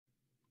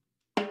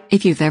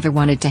If you've ever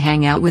wanted to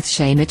hang out with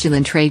Shay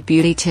and trade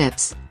beauty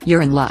tips,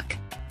 you're in luck.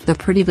 The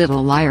Pretty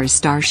Little Liars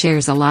star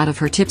shares a lot of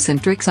her tips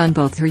and tricks on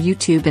both her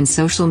YouTube and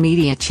social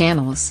media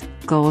channels.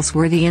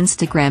 Goals-worthy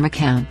Instagram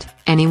account,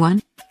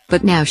 anyone?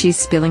 But now she's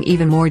spilling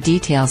even more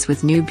details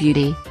with new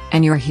beauty,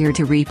 and you're here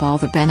to reap all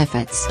the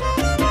benefits.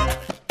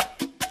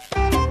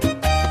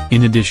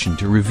 In addition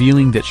to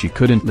revealing that she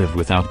couldn't live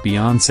without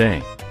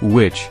Beyoncé,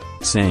 which,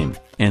 same,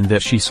 and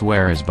that she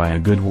swears by a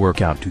good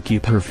workout to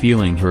keep her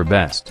feeling her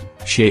best,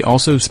 Shay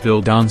also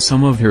spilled on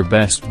some of her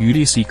best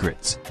beauty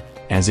secrets.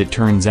 As it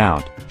turns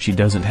out, she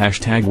doesn't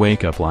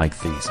 #wake up like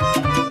these.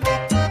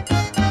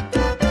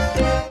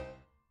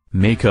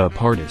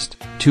 Makeup artist,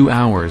 2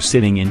 hours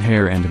sitting in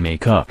hair and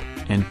makeup,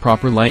 and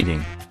proper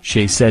lighting,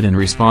 Shay said in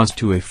response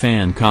to a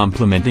fan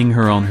complimenting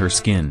her on her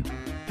skin.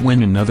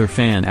 When another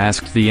fan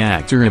asked the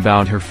actor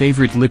about her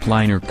favorite lip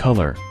liner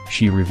color,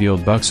 she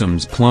revealed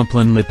Buxom's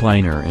Plumplin lip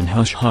liner and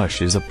Hush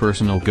Hush is a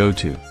personal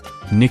go-to.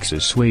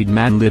 NYX's Suede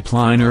Matte lip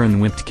liner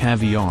and Whipped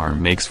Caviar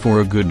makes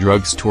for a good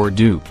drugstore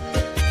dupe.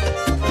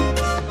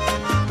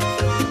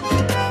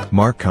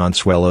 Mark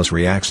Consuelos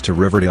reacts to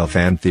Riverdale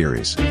fan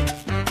theories.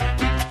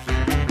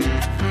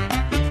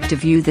 To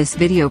view this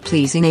video,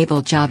 please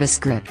enable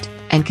JavaScript,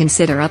 and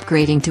consider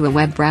upgrading to a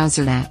web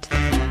browser that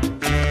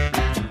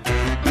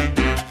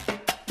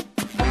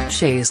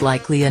Shay's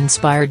likely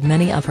inspired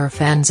many of her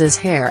fans'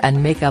 hair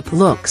and makeup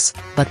looks,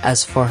 but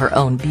as for her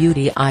own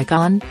beauty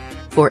icon?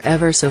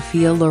 Forever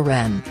Sophia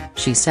Loren,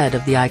 she said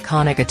of the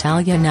iconic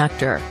Italian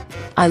actor.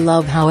 "I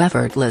love how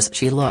effortless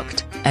she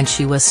looked, and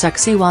she was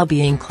sexy while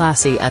being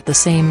classy at the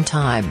same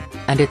time,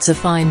 and it's a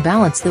fine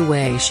balance the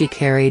way she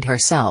carried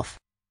herself.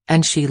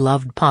 And she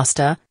loved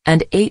pasta,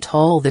 and ate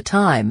all the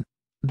time.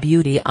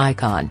 Beauty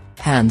icon,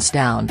 hands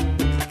down."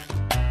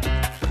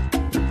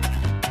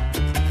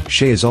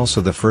 Shay is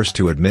also the first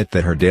to admit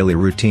that her daily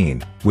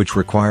routine, which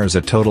requires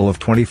a total of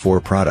 24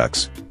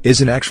 products,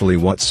 isn't actually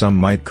what some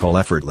might call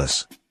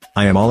effortless.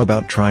 "I am all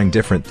about trying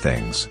different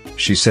things,"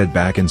 she said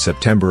back in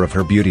September of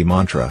her beauty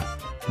mantra.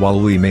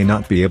 While we may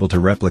not be able to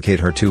replicate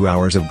her 2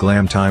 hours of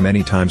glam time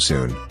anytime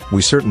soon,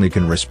 we certainly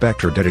can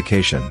respect her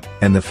dedication,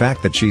 and the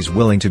fact that she's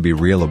willing to be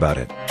real about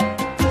it.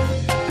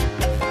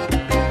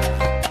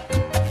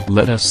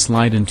 Let us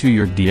slide into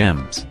your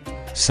DMs.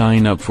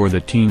 Sign up for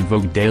the Teen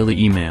Vogue Daily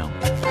email.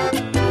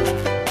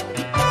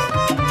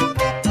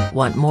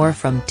 Want more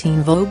from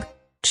Teen Vogue?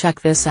 Check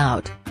this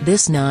out.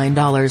 This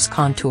 $9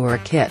 contour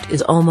kit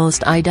is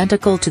almost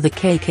identical to the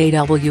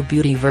KKW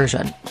Beauty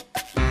version.